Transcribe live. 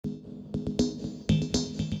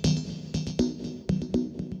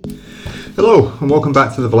Hello and welcome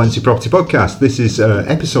back to the Valencia Property Podcast. This is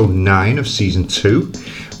episode 9 of season 2.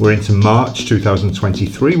 We're into March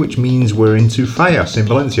 2023, which means we're into Fallas in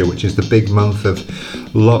Valencia, which is the big month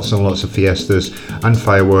of lots and lots of fiestas and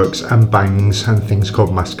fireworks and bangs and things called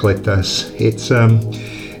mascletas.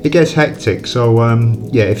 It gets hectic, so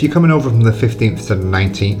if you're coming over from the 15th to the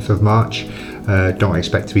 19th of March, don't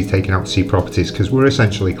expect to be taken out to see properties because we're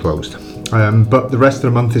essentially closed. But the rest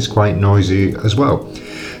of the month is quite noisy as well.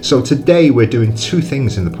 So today we're doing two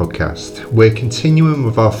things in the podcast. We're continuing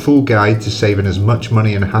with our full guide to saving as much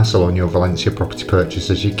money and hassle on your Valencia property purchase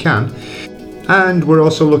as you can. And we're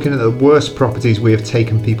also looking at the worst properties we have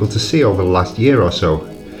taken people to see over the last year or so.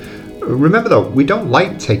 Remember though, we don't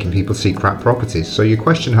like taking people to see crap properties, so your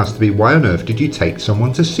question has to be, why on earth did you take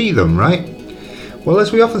someone to see them, right? Well,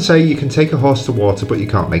 as we often say, you can take a horse to water but you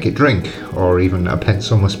can't make it drink, or even a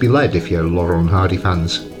pencil must be lead if you're Laurel and Hardy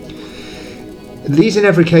fans. These in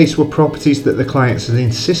every case were properties that the clients had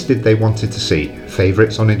insisted they wanted to see,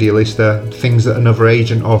 favourites on Idealista, things that another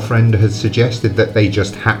agent or friend had suggested that they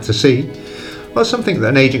just had to see, or something that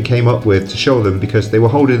an agent came up with to show them because they were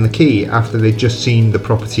holding the key after they'd just seen the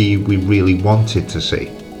property we really wanted to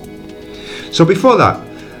see. So before that,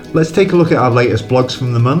 let's take a look at our latest blogs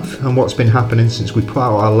from the month and what's been happening since we put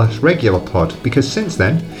out our last regular pod, because since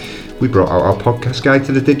then, we brought out our podcast guide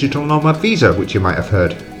to the digital nomad visa, which you might have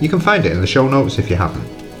heard. You can find it in the show notes if you haven't.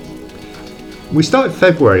 We started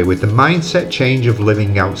February with the mindset change of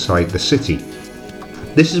living outside the city.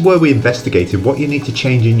 This is where we investigated what you need to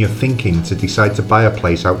change in your thinking to decide to buy a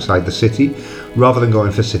place outside the city rather than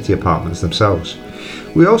going for city apartments themselves.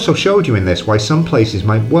 We also showed you in this why some places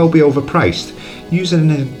might well be overpriced, using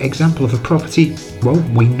an example of a property,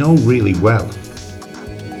 we know really well.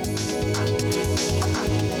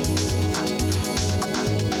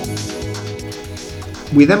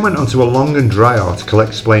 We then went on to a long and dry article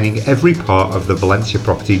explaining every part of the Valencia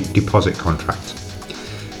property deposit contract.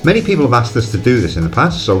 Many people have asked us to do this in the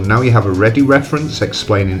past, so now you have a ready reference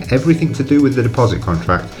explaining everything to do with the deposit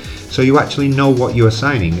contract, so you actually know what you are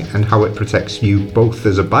signing and how it protects you both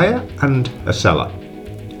as a buyer and a seller.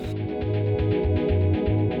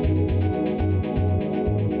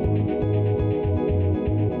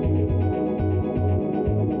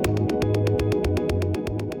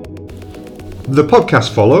 The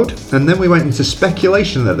podcast followed, and then we went into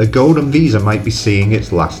speculation that the Golden Visa might be seeing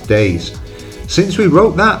its last days. Since we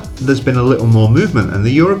wrote that, there's been a little more movement, and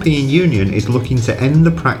the European Union is looking to end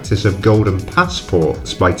the practice of golden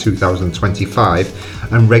passports by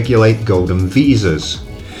 2025 and regulate golden visas.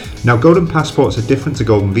 Now, golden passports are different to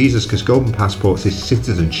golden visas because golden passports is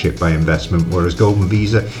citizenship by investment, whereas golden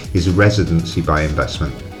visa is residency by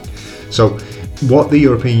investment. So, what the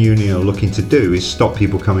European Union are looking to do is stop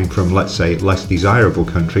people coming from, let's say, less desirable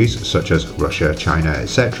countries such as Russia, China,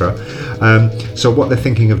 etc. So what they're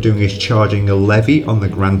thinking of doing is charging a levy on the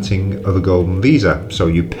granting of a golden visa, so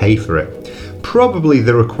you pay for it. Probably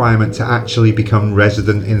the requirement to actually become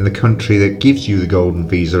resident in the country that gives you the golden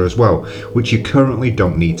visa as well, which you currently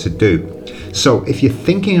don't need to do. So if you're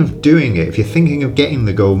thinking of doing it, if you're thinking of getting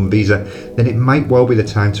the golden visa, then it might well be the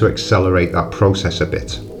time to accelerate that process a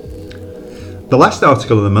bit. The last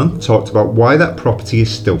article of the month talked about why that property is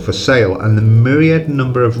still for sale and the myriad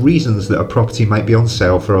number of reasons that a property might be on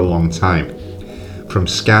sale for a long time. From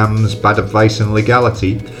scams, bad advice and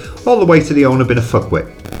legality, all the way to the owner being a fuckwit.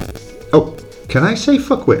 Oh, can I say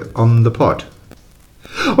fuckwit on the pod?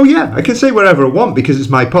 Oh yeah, I can say whatever I want because it's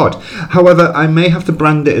my pod. However, I may have to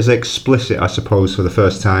brand it as explicit, I suppose, for the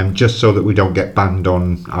first time, just so that we don't get banned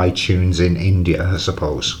on iTunes in India, I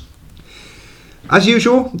suppose. As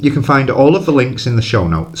usual, you can find all of the links in the show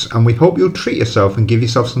notes, and we hope you'll treat yourself and give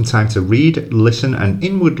yourself some time to read, listen and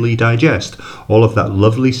inwardly digest all of that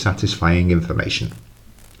lovely, satisfying information.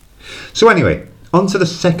 So anyway, on to the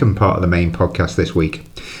second part of the main podcast this week,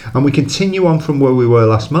 and we continue on from where we were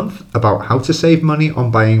last month about how to save money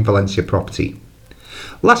on buying Valencia property.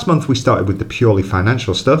 Last month we started with the purely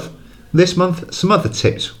financial stuff. This month, some other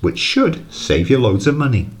tips which should save you loads of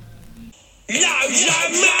money.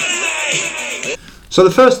 So the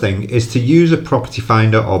first thing is to use a property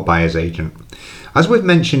finder or buyer's agent. As we've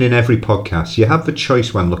mentioned in every podcast, you have the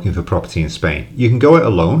choice when looking for property in Spain. You can go it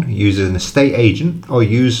alone, use an estate agent, or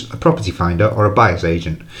use a property finder or a buyer's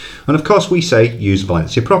agent. And of course we say use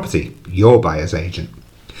Valencia Property, your buyer's agent.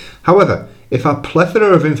 However, if our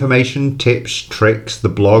plethora of information, tips, tricks, the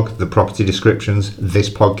blog, the property descriptions, this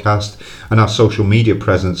podcast, and our social media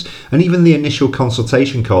presence, and even the initial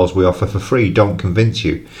consultation calls we offer for free don't convince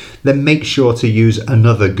you, then make sure to use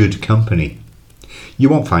another good company. You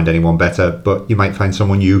won't find anyone better, but you might find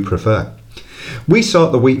someone you prefer. We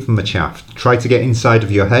sort the wheat from the chaff, try to get inside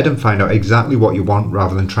of your head and find out exactly what you want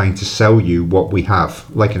rather than trying to sell you what we have,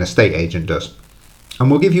 like an estate agent does. And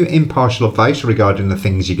we'll give you impartial advice regarding the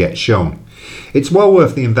things you get shown. It's well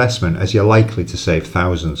worth the investment as you're likely to save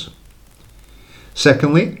thousands.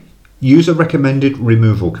 Secondly, use a recommended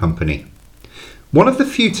removal company. One of the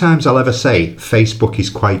few times I'll ever say Facebook is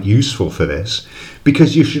quite useful for this,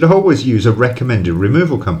 because you should always use a recommended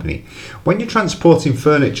removal company. When you're transporting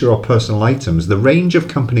furniture or personal items, the range of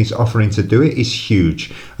companies offering to do it is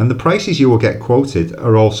huge, and the prices you will get quoted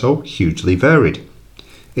are also hugely varied.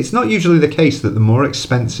 It's not usually the case that the more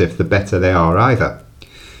expensive the better they are either.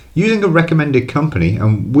 Using a recommended company,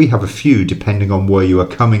 and we have a few depending on where you are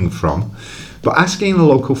coming from, but asking a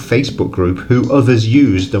local Facebook group who others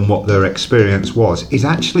used and what their experience was is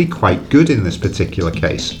actually quite good in this particular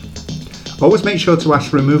case. Always make sure to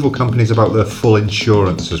ask removal companies about their full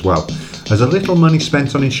insurance as well, as a little money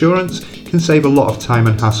spent on insurance can save a lot of time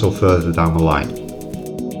and hassle further down the line.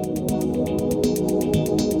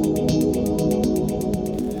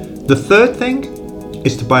 The third thing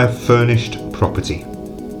is to buy a furnished property.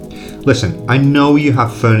 Listen, I know you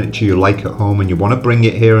have furniture you like at home and you want to bring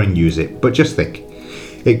it here and use it, but just think,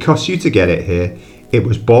 it costs you to get it here, it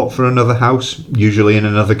was bought for another house, usually in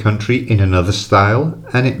another country, in another style,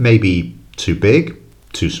 and it may be too big,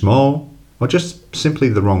 too small, or just simply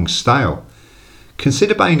the wrong style.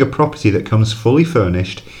 Consider buying a property that comes fully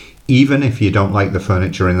furnished, even if you don't like the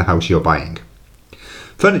furniture in the house you're buying.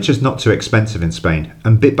 Furniture's not too expensive in Spain,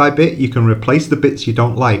 and bit by bit you can replace the bits you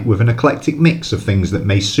don't like with an eclectic mix of things that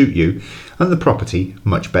may suit you and the property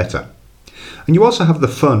much better. And you also have the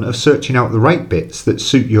fun of searching out the right bits that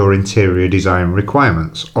suit your interior design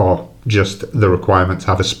requirements, or just the requirement to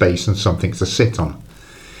have a space and something to sit on.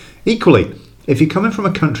 Equally, if you're coming from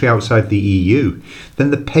a country outside the EU,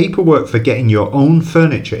 then the paperwork for getting your own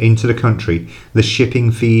furniture into the country, the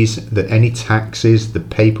shipping fees, any taxes, the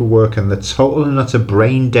paperwork, and the total and utter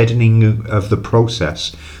brain deadening of the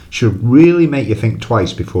process should really make you think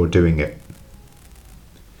twice before doing it.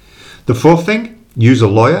 The fourth thing, use a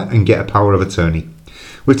lawyer and get a power of attorney.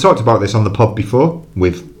 We've talked about this on the pod before.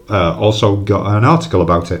 We've also got an article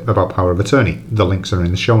about it, about power of attorney. The links are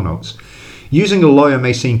in the show notes. Using a lawyer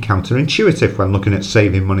may seem counterintuitive when looking at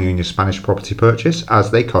saving money on your Spanish property purchase,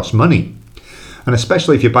 as they cost money. And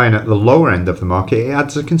especially if you're buying at the lower end of the market, it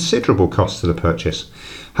adds a considerable cost to the purchase.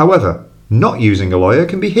 However, not using a lawyer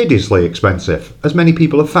can be hideously expensive, as many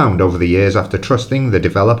people have found over the years after trusting the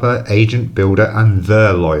developer, agent, builder and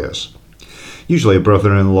their lawyers. Usually a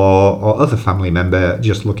brother-in-law or other family member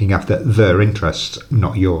just looking after their interests,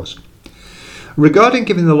 not yours. Regarding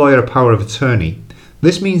giving the lawyer a power of attorney,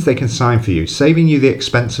 this means they can sign for you, saving you the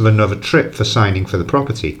expense of another trip for signing for the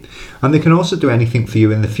property. And they can also do anything for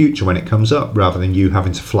you in the future when it comes up, rather than you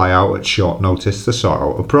having to fly out at short notice to sort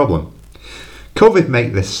out a problem. COVID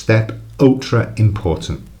made this step ultra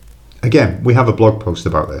important. Again, we have a blog post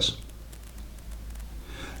about this.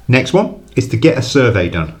 Next one is to get a survey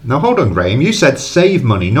done. Now hold on, Graham, you said save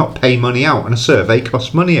money, not pay money out, and a survey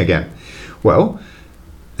costs money again. Well,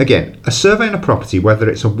 again, a survey on a property, whether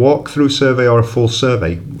it's a walk-through survey or a full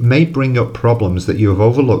survey, may bring up problems that you have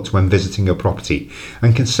overlooked when visiting a property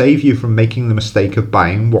and can save you from making the mistake of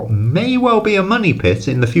buying what may well be a money pit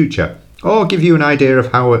in the future, or give you an idea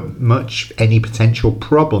of how much any potential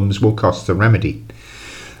problems will cost to remedy.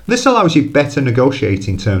 This allows you better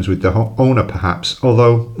negotiating terms with the owner perhaps,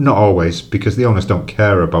 although not always, because the owners don't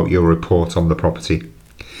care about your report on the property.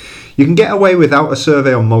 You can get away without a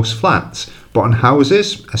survey on most flats, but on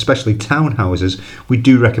houses, especially townhouses, we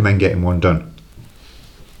do recommend getting one done.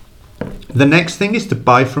 The next thing is to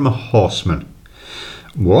buy from a horseman.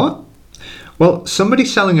 What? Well, somebody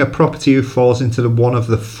selling a property who falls into one of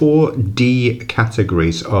the 4D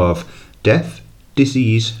categories of death,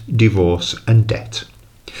 disease, divorce and debt.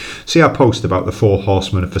 See our post about the 4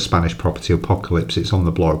 horsemen of the Spanish property apocalypse, it's on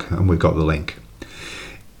the blog and we've got the link.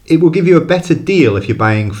 It will give you a better deal if you're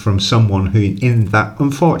buying from someone who in that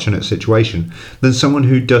unfortunate situation than someone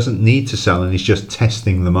who doesn't need to sell and is just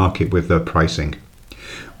testing the market with their pricing.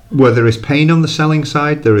 Where there is pain on the selling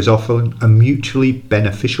side, there is often a mutually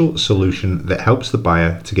beneficial solution that helps the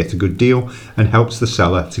buyer to get a good deal and helps the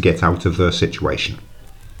seller to get out of their situation.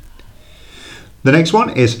 The next one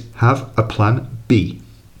is have a plan B.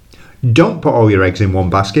 Don't put all your eggs in one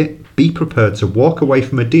basket. Be prepared to walk away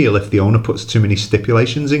from a deal if the owner puts too many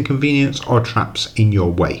stipulations, inconvenience or traps in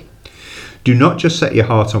your way. Do not just set your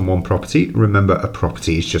heart on one property. Remember, a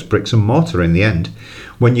property is just bricks and mortar in the end.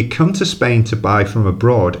 When you come to Spain to buy from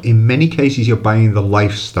abroad, in many cases you're buying the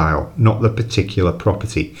lifestyle, not the particular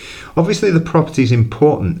property. Obviously the property is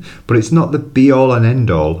important, but it's not the be all and end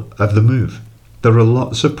all of the move. There are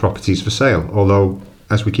lots of properties for sale, although,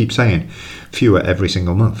 as we keep saying, fewer every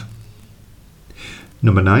single month.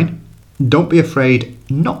 Number 9, don't be afraid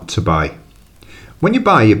not to buy. When you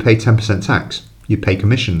buy, you pay 10% tax, you pay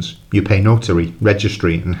commissions, you pay notary,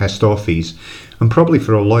 registry and gestor fees, and probably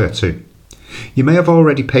for a lawyer too. You may have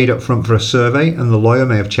already paid up front for a survey, and the lawyer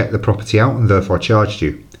may have checked the property out and therefore charged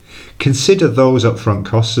you. Consider those upfront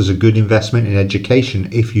costs as a good investment in education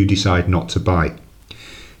if you decide not to buy.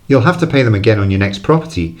 You'll have to pay them again on your next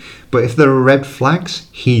property, but if there are red flags,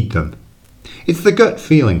 heed them. It's the gut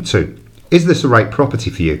feeling too. Is this the right property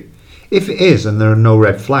for you? If it is and there are no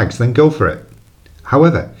red flags, then go for it.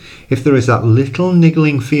 However, if there is that little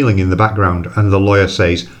niggling feeling in the background and the lawyer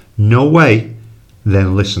says, no way,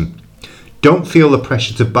 then listen. Don't feel the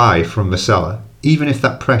pressure to buy from the seller, even if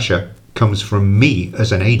that pressure comes from me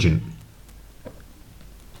as an agent.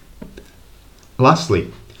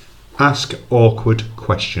 Lastly, ask awkward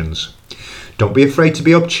questions. Don't be afraid to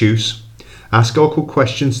be obtuse. Ask awkward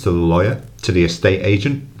questions to the lawyer, to the estate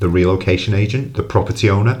agent, the relocation agent, the property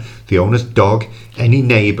owner, the owner's dog, any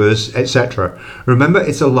neighbours, etc. Remember,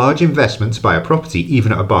 it's a large investment to buy a property,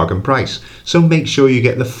 even at a bargain price, so make sure you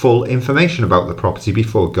get the full information about the property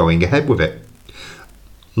before going ahead with it.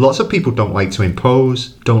 Lots of people don't like to impose,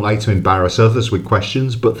 don't like to embarrass others with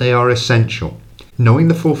questions, but they are essential. Knowing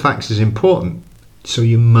the full facts is important, so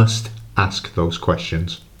you must ask those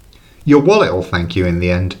questions. Your wallet will thank you in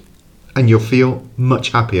the end, and you'll feel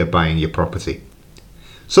much happier buying your property.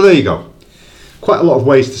 So there you go. Quite a lot of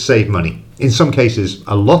ways to save money. In some cases,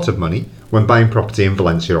 a lot of money when buying property in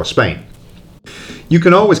Valencia or Spain. You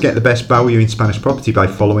can always get the best value in Spanish property by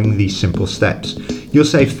following these simple steps. You'll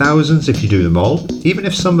save thousands if you do them all, even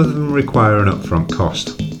if some of them require an upfront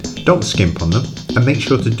cost. Don't skimp on them, and make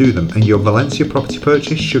sure to do them, and your Valencia property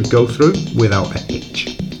purchase should go through without a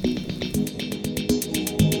hitch.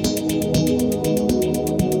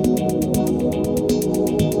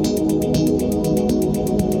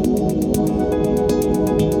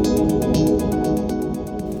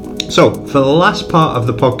 So, for the last part of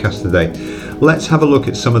the podcast today, let's have a look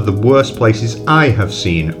at some of the worst places I have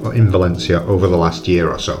seen in Valencia over the last year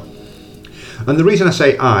or so. And the reason I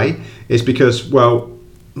say I is because, well,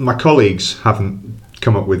 my colleagues haven't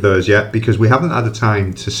come up with theirs yet because we haven't had the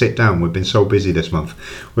time to sit down. We've been so busy this month.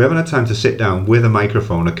 We haven't had time to sit down with a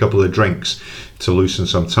microphone, a couple of drinks to loosen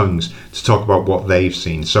some tongues to talk about what they've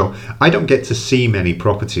seen. So I don't get to see many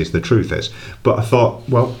properties, the truth is. But I thought,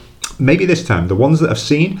 well, maybe this time, the ones that I've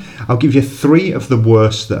seen, I'll give you 3 of the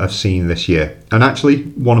worst that I've seen this year. And actually,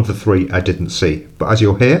 one of the 3 I didn't see. But as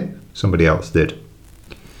you'll hear, somebody else did.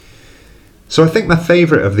 So I think my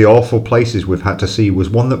favourite of the awful places we've had to see was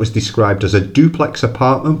one that was described as a duplex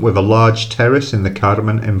apartment with a large terrace in the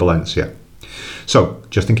Carmen in Valencia. So,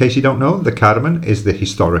 just in case you don't know, the Carmen is the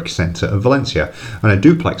historic centre of Valencia, and a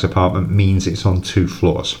duplex apartment means it's on 2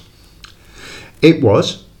 floors. It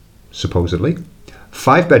was, supposedly,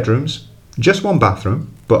 5 bedrooms, just 1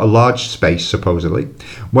 bathroom, but a large space supposedly.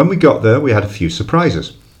 When we got there, we had a few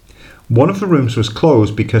surprises. One of the rooms was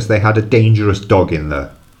closed because they had a dangerous dog in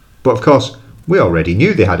there. But of course, we already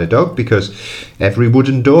knew they had a dog because every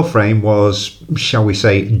wooden door frame was, shall we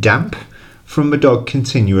say, damp from the dog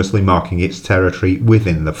continuously marking its territory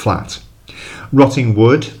within the flat. Rotting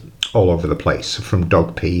wood all over the place from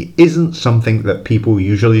dog pee isn't something that people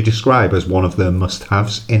usually describe as one of their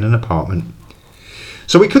must-haves in an apartment.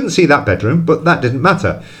 So we couldn't see that bedroom, but that didn't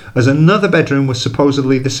matter, as another bedroom was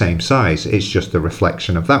supposedly the same size. It's just a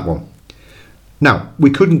reflection of that one. Now, we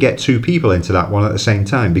couldn't get 2 people into that one at the same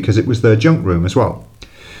time because it was their junk room as well.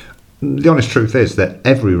 The honest truth is that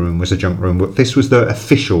every room was a junk room, but this was their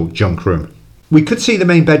official junk room. We could see the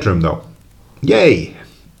main bedroom though. Yay!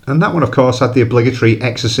 And that one of course had the obligatory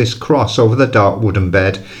exorcist cross over the dark wooden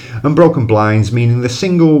bed and broken blinds, meaning the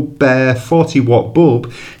single bare 40-watt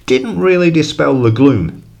bulb didn't really dispel the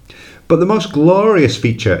gloom. But the most glorious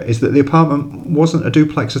feature is that the apartment wasn't a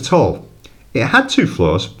duplex at all. It had 2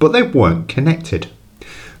 floors, but they weren't connected.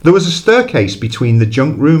 There was a staircase between the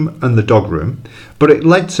junk room and the dog room, but it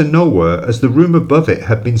led to nowhere as the room above it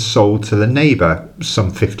had been sold to the neighbour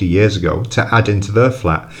some 50 years ago to add into their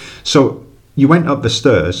flat. So you went up the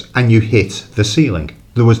stairs and you hit the ceiling.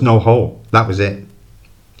 There was no hole. That was it.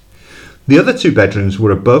 The other 2 bedrooms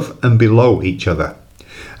were above and below each other.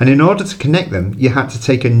 And in order to connect them, you had to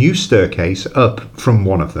take a new staircase up from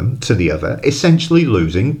one of them to the other, essentially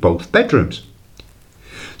losing both bedrooms.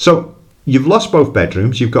 So you've lost both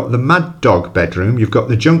bedrooms. You've got the mad dog bedroom, you've got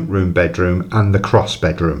the junk room bedroom, and the cross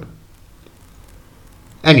bedroom.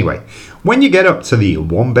 Anyway, when you get up to the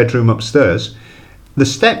 1 bedroom upstairs, the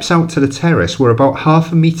steps out to the terrace were about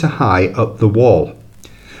 1/2 metre high up the wall.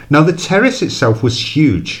 Now the terrace itself was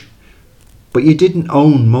huge, but you didn't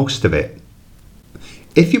own most of it.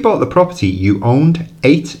 If you bought the property, you owned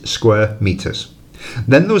 8 square metres.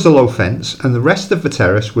 Then there was a low fence, and the rest of the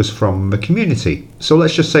terrace was from the community. So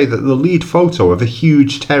let's just say that the lead photo of a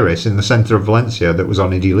huge terrace in the centre of Valencia that was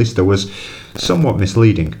on Idealista was somewhat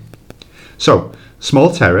misleading. So,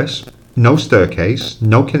 small terrace, no staircase,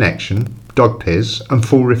 no connection, dog piss, and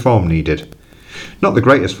full reform needed. Not the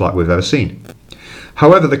greatest flat we've ever seen.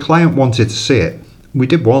 However, the client wanted to see it. We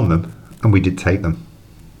did warn them, and we did take them.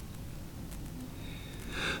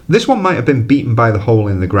 This one might have been beaten by the hole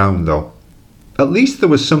in the ground though. At least there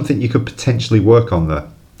was something you could potentially work on there.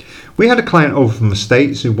 We had a client over from the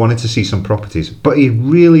States who wanted to see some properties, but he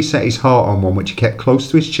really set his heart on one which he kept close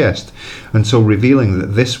to his chest until revealing that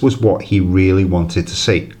this was what he really wanted to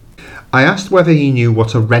see. I asked whether he knew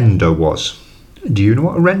what a render was. Do you know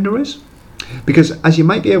what a render is? Because as you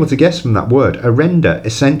might be able to guess from that word, a render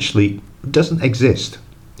essentially doesn't exist.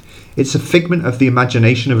 It's a figment of the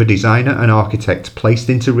imagination of a designer and architect placed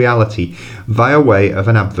into reality via way of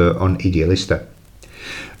an advert on Idealista.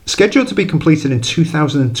 Scheduled to be completed in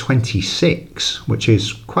 2026, which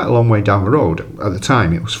is quite a long way down the road. At the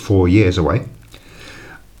time, it was 4 years away.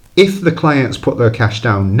 If the clients put their cash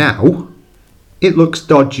down now, it looks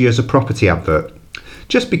dodgy as a property advert,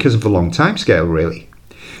 just because of the long timescale, really.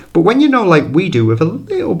 But when you know, like we do, with a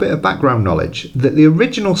little bit of background knowledge, that the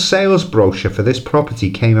original sales brochure for this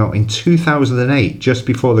property came out in 2008, just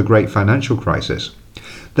before the great financial crisis,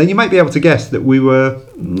 then you might be able to guess that we were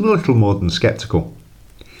a little more than sceptical.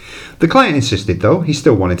 The client insisted though, he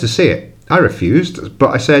still wanted to see it. I refused, but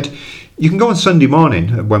I said, you can go on Sunday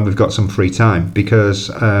morning when we've got some free time, because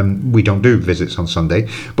we don't do visits on Sunday,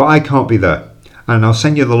 but I can't be there. And I'll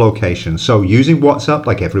send you the location. So using WhatsApp,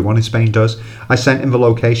 like everyone in Spain does, I sent him the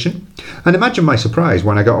location. And imagine my surprise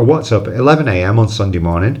when I got a WhatsApp at 11 a.m. on Sunday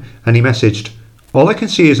morning, and he messaged, all I can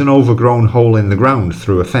see is an overgrown hole in the ground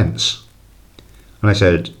through a fence. And I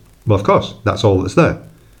said, well, of course, that's all that's there.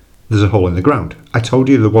 There's a hole in the ground. I told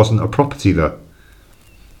you there wasn't a property there.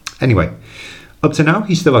 Anyway, up to now,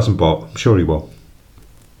 he still hasn't bought. I'm sure he will.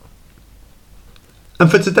 And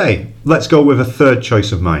for today, let's go with a third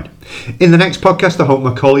choice of mine. In the next podcast, I hope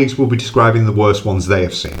my colleagues will be describing the worst ones they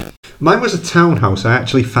have seen. Mine was a townhouse I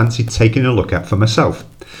actually fancied taking a look at for myself.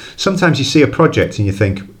 Sometimes you see a project and you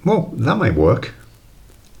think, well, that might work.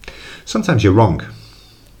 Sometimes you're wrong.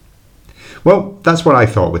 Well, that's what I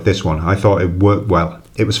thought with this one. I thought it worked well.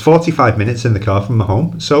 It was 45 minutes in the car from my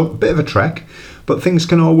home, so a bit of a trek, but things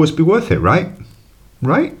can always be worth it, right?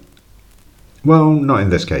 Right? Well, not in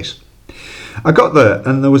this case. I got there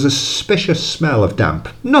and there was a suspicious smell of damp,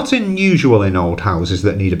 not unusual in old houses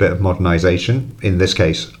that need a bit of modernisation, in this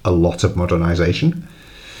case a lot of modernisation.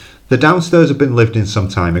 The downstairs had been lived in some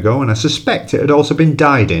time ago and I suspect it had also been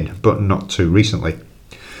died in, but not too recently.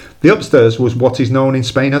 The upstairs was what is known in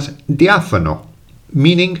Spain as diáfano,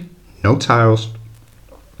 meaning no tiles,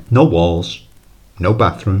 no walls, no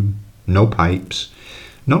bathroom, no pipes,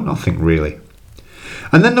 no nothing really.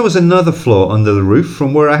 And then there was another floor under the roof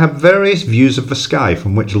from where I had various views of the sky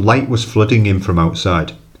from which light was flooding in from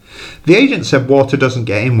outside. The agent said water doesn't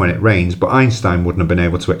get in when it rains, but Einstein wouldn't have been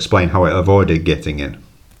able to explain how it avoided getting in.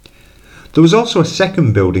 There was also a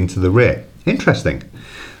second building to the rear. Interesting.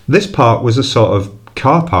 This part was a sort of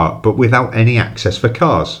car park, but without any access for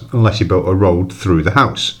cars, unless you built a road through the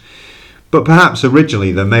house. But perhaps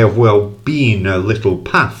originally there may have well been a little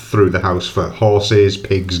path through the house for horses,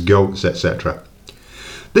 pigs, goats, etc.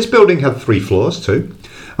 This building had 3 floors too,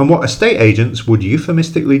 and what estate agents would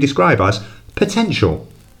euphemistically describe as potential.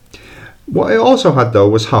 What it also had though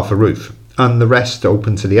was half a roof, and the rest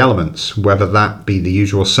open to the elements, whether that be the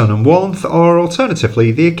usual sun and warmth, or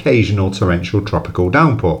alternatively the occasional torrential tropical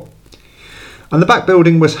downpour. And the back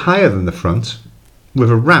building was higher than the front, with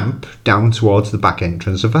a ramp down towards the back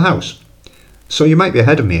entrance of the house. So you might be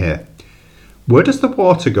ahead of me here. Where does the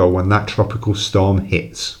water go when that tropical storm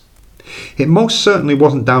hits? It most certainly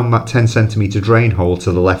wasn't down that 10cm drain hole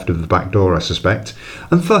to the left of the back door, I suspect,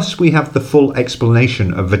 and thus we have the full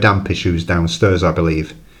explanation of the damp issues downstairs, I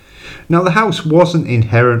believe. Now the house wasn't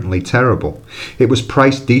inherently terrible. It was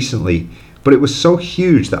priced decently, but it was so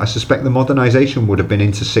huge that I suspect the modernisation would have been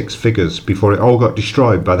into 6 figures before it all got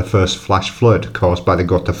destroyed by the first flash flood caused by the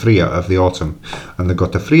gota fria of the autumn, and the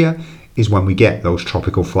gota fria is when we get those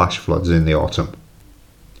tropical flash floods in the autumn.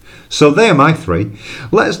 So there are my 3.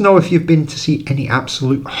 Let us know if you've been to see any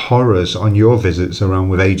absolute horrors on your visits around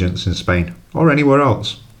with agents in Spain or anywhere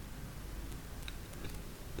else.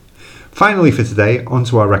 Finally for today, on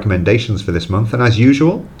to our recommendations for this month, and as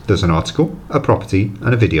usual, there's an article, a property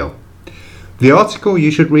and a video. The article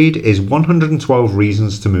you should read is 112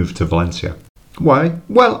 Reasons to Move to Valencia. Why?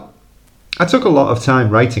 Well, I took a lot of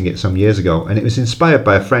time writing it some years ago, and it was inspired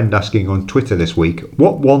by a friend asking on Twitter this week,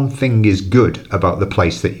 what one thing is good about the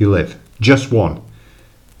place that you live? Just one.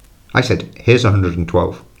 I said, here's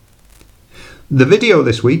 112. The video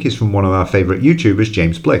this week is from one of our favourite YouTubers,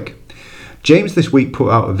 James Blick. James this week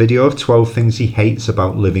put out a video of 12 things he hates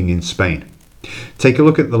about living in Spain. Take a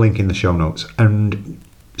look at the link in the show notes and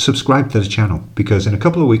subscribe to the channel, because in a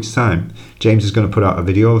couple of weeks' time, James is going to put out a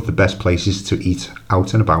video of the best places to eat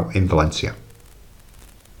out and about in Valencia.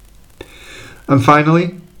 And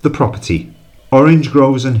finally, the property, orange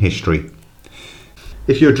groves and history.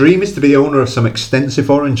 If your dream is to be the owner of some extensive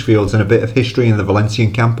orange fields and a bit of history in the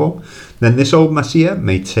Valencian campo, then this old Masia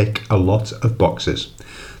may tick a lot of boxes.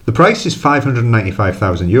 The price is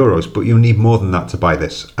 €595,000, but you'll need more than that to buy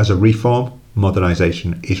this, as a reform,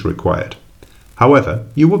 modernisation is required. However,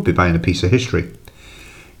 you would be buying a piece of history.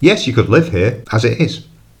 Yes, you could live here, as it is,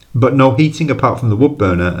 but no heating apart from the wood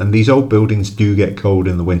burner, and these old buildings do get cold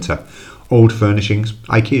in the winter. Old furnishings,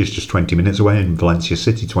 IKEA is just 20 minutes away in Valencia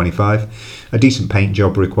City 25, a decent paint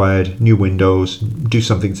job required, new windows, do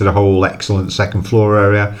something to the whole excellent second floor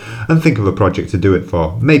area, and think of a project to do it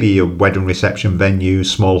for. Maybe a wedding reception venue,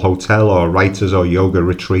 small hotel or writers or yoga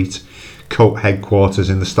retreat, cult headquarters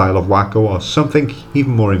in the style of Waco, or something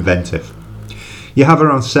even more inventive. You have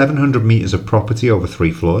around 700 metres of property over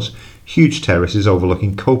 3 floors, huge terraces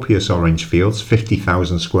overlooking copious orange fields,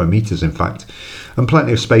 50,000 square metres in fact, and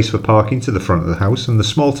plenty of space for parking to the front of the house, and the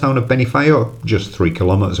small town of Benifaió just 3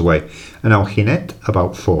 kilometres away, and Alginet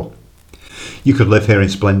about 4. You could live here in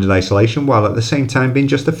splendid isolation while at the same time being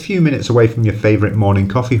just a few minutes away from your favourite morning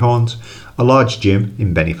coffee haunts, a large gym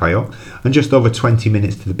in Benifaió, and just over 20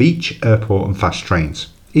 minutes to the beach, airport and fast trains.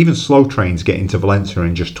 Even slow trains get into Valencia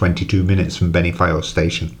in just 22 minutes from Benifaió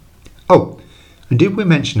station. Oh, and did we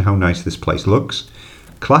mention how nice this place looks?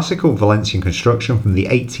 Classical Valencian construction from the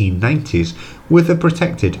 1890s with a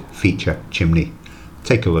protected feature chimney.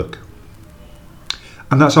 Take a look.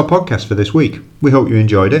 And that's our podcast for this week. We hope you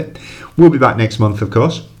enjoyed it. We'll be back next month, of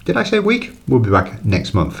course. Did I say week? We'll be back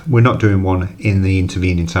next month. We're not doing one in the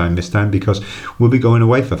intervening time this time because we'll be going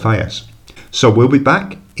away for Fies. So we'll be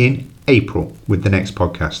back in April with the next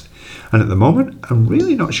podcast. And at the moment, I'm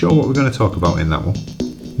really not sure what we're going to talk about in that one.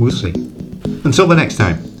 We'll see. Until the next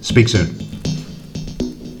time, speak soon.